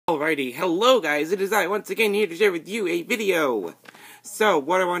Alrighty, hello guys, it is I once again here to share with you a video. So,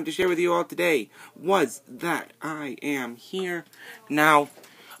 what I wanted to share with you all today was that I am here. Now,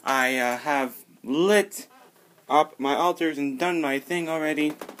 I have lit up my altars and done my thing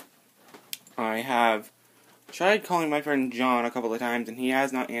already. I have tried calling my friend John a couple of times and he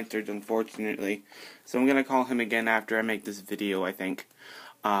has not answered, unfortunately. So I'm gonna call him again after I make this video, I think.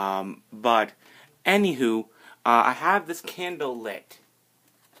 But, anywho, I have this candle lit.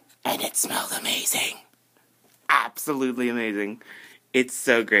 And it smells amazing. Absolutely amazing. It's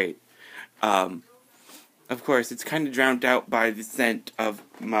so great. Of course, it's kind of drowned out by the scent of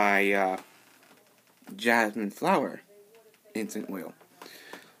my jasmine flower incense oil.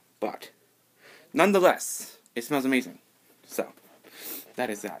 But, nonetheless, it smells amazing. So,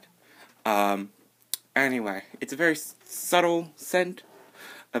 that is that. Anyway, it's a very subtle scent.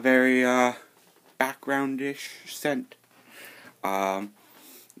 A very, background-ish scent.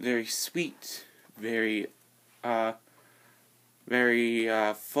 Very sweet, very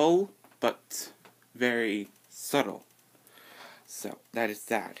full, but very subtle. So, that is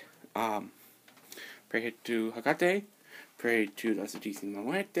that. Pray to Hecate, pray to la Santísima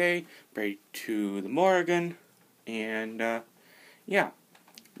Muerte, pray to the Morrigan, and, yeah.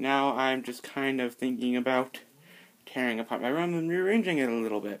 Now I'm just kind of thinking about tearing apart my room and rearranging it a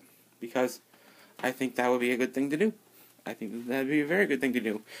little bit, because I think that would be a good thing to do. I think that would be a very good thing to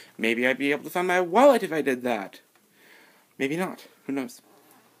do. Maybe I'd be able to find my wallet if I did that. Maybe not. Who knows?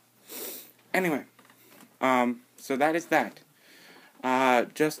 Anyway. So that is that.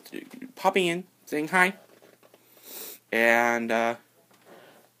 Just popping in, saying hi. And,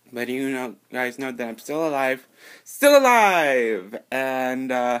 letting you guys know that I'm still alive. Still alive!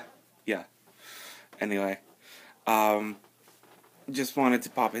 And, yeah. Anyway. Just wanted to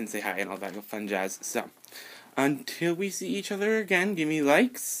pop in and say hi and all that fun jazz. So, until we see each other again, give me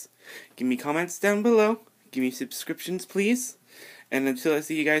likes, give me comments down below, give me subscriptions, please. And until I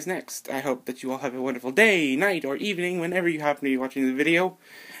see you guys next, I hope that you all have a wonderful day, night, or evening, whenever you happen to be watching the video.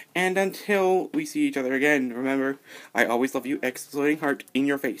 And until we see each other again, remember, I always love you, exploding heart in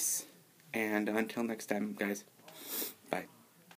your face. And until next time, guys.